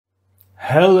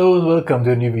Hello and welcome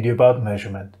to a new video about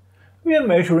measurement. We are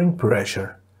measuring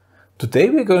pressure.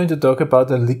 Today we're going to talk about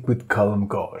a liquid column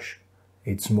gauge.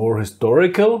 It's more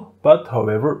historical, but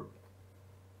however,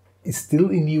 it's still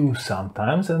in use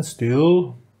sometimes and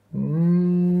still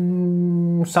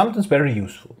sometimes very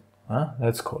useful.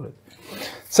 Let's call it.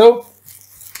 So,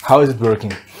 how is it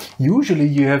working? Usually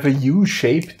you have a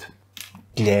U-shaped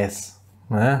glass.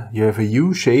 You have a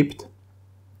U-shaped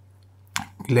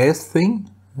glass thing.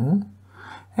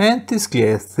 And this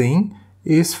glass thing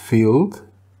is filled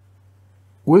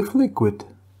with liquid.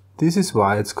 This is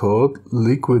why it's called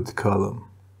liquid column.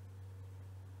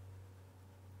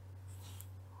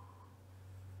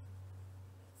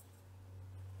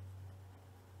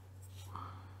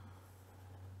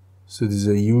 So this is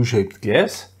a U-shaped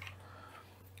glass.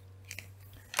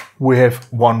 We have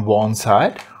on one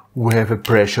side, we have a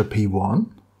pressure P1.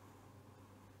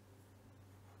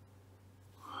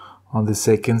 On the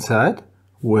second side,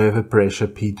 we have a pressure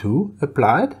P2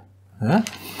 applied,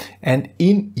 and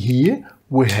in here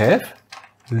we have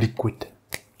liquid.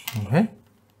 Okay.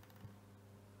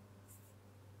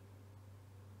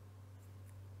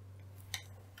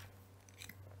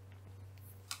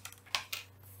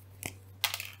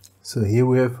 So here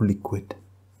we have liquid.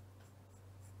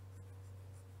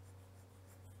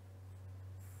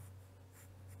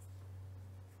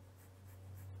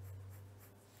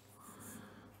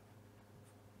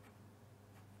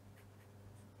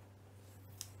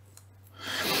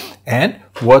 And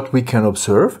what we can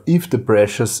observe, if the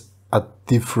pressures are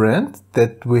different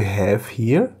that we have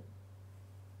here,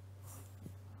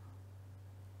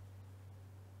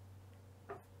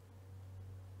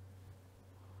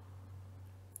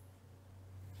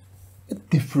 a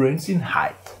difference in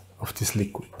height of this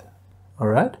liquid.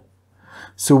 Alright?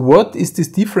 So what is this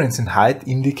difference in height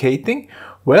indicating?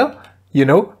 Well, you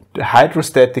know, the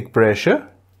hydrostatic pressure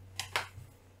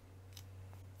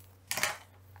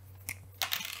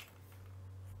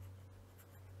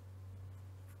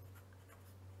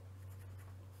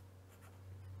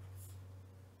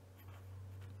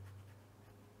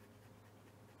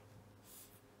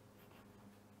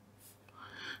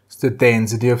is the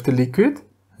density of the liquid,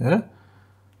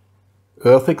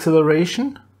 earth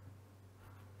acceleration,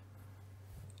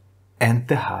 and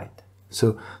the height.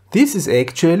 So this is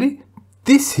actually,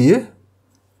 this here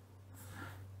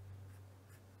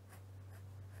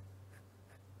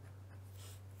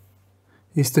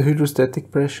is the hydrostatic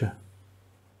pressure.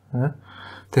 The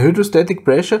hydrostatic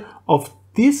pressure of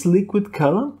this liquid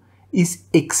column is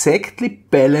exactly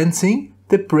balancing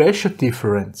the pressure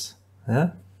difference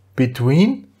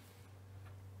between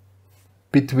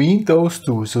those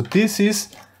two. So this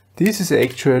is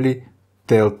actually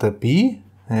delta P,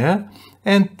 and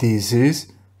this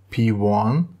is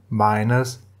P1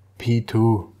 minus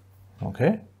P2.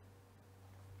 Okay,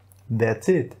 that's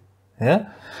it.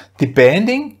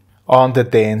 Depending on the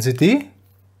density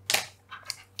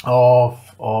of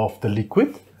the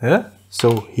liquid.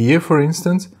 So here, for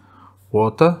instance,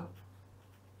 water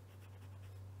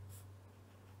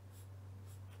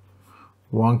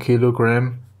 1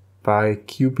 kilogram by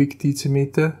cubic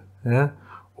decimeter,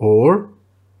 or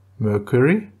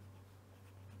mercury.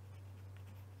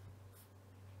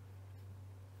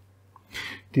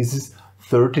 This is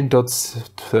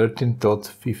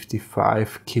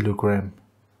 13.55 kilogram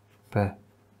per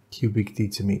cubic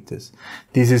decimeters.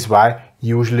 This is why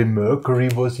usually mercury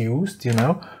was used,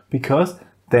 because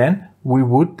then we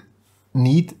would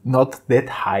need not that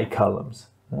high columns.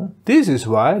 This is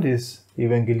why this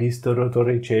Evangelista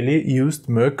Torricelli used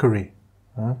mercury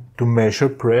to measure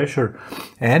pressure.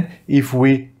 And if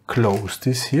we close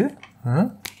this here,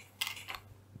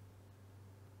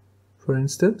 for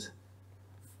instance,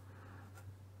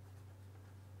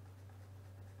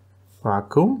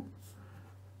 vacuum,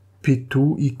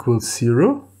 P2 equals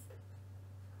 0,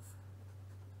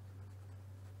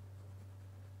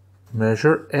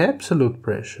 measure absolute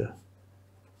pressure.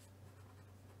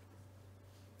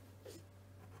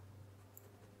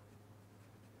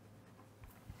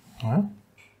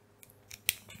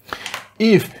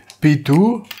 If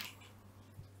P2,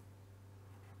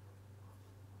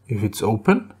 if it's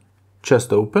open,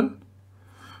 just open,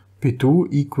 P2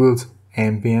 equals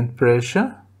ambient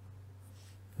pressure,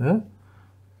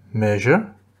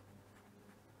 measure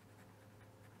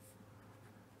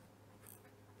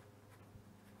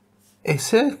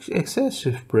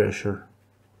excessive pressure.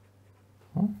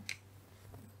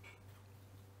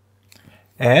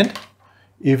 And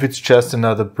if it's just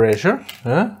another pressure,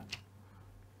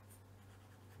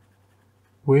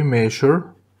 we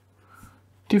measure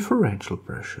differential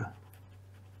pressure.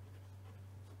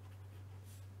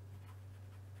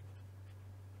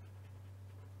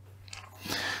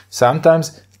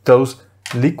 Sometimes those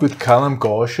liquid column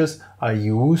gauges are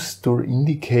used to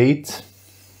indicate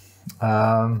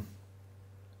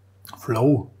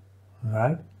flow,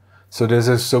 right? So there's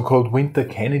a so-called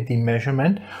Winter-Kennedy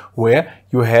measurement where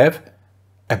you have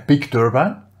a big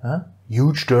turbine,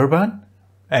 huge turbine,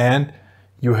 and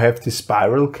you have the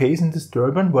spiral case in this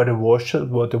turbine where the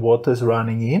water is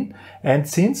running in, and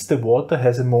since the water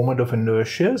has a moment of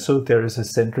inertia, so there is a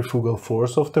centrifugal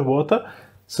force of the water,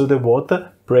 so the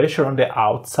water pressure on the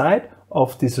outside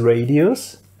of this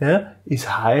radius is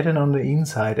higher than on the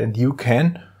inside, and you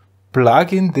can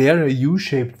plug in there a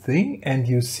U-shaped thing and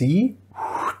you see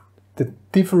the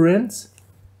difference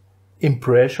in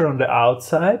pressure on the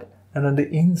outside and on the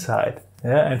inside.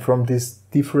 And from this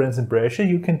difference in pressure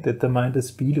you can determine the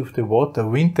speed of the water.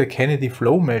 Winter-Kennedy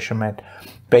flow measurement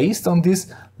based on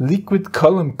this liquid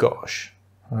column gauge.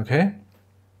 Okay,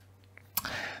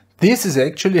 this is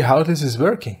actually how this is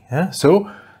working. So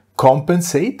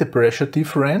compensate the pressure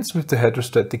difference with the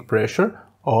hydrostatic pressure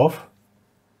of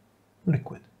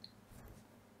liquid.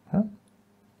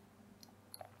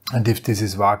 And if this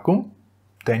is vacuum,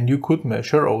 then you could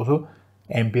measure also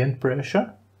ambient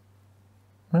pressure,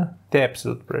 the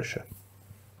absolute pressure.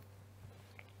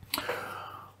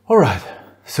 Alright,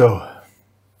 so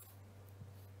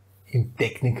in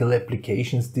technical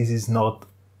applications this is not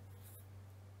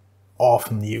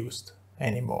often used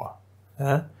anymore.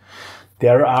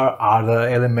 There are other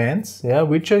elements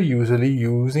which are usually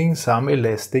using some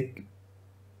elastic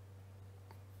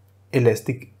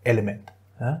element.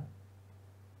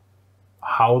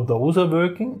 How those are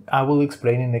working, I will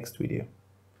explain in next video.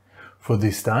 For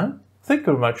this time, thank you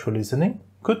very much for listening.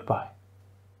 Goodbye.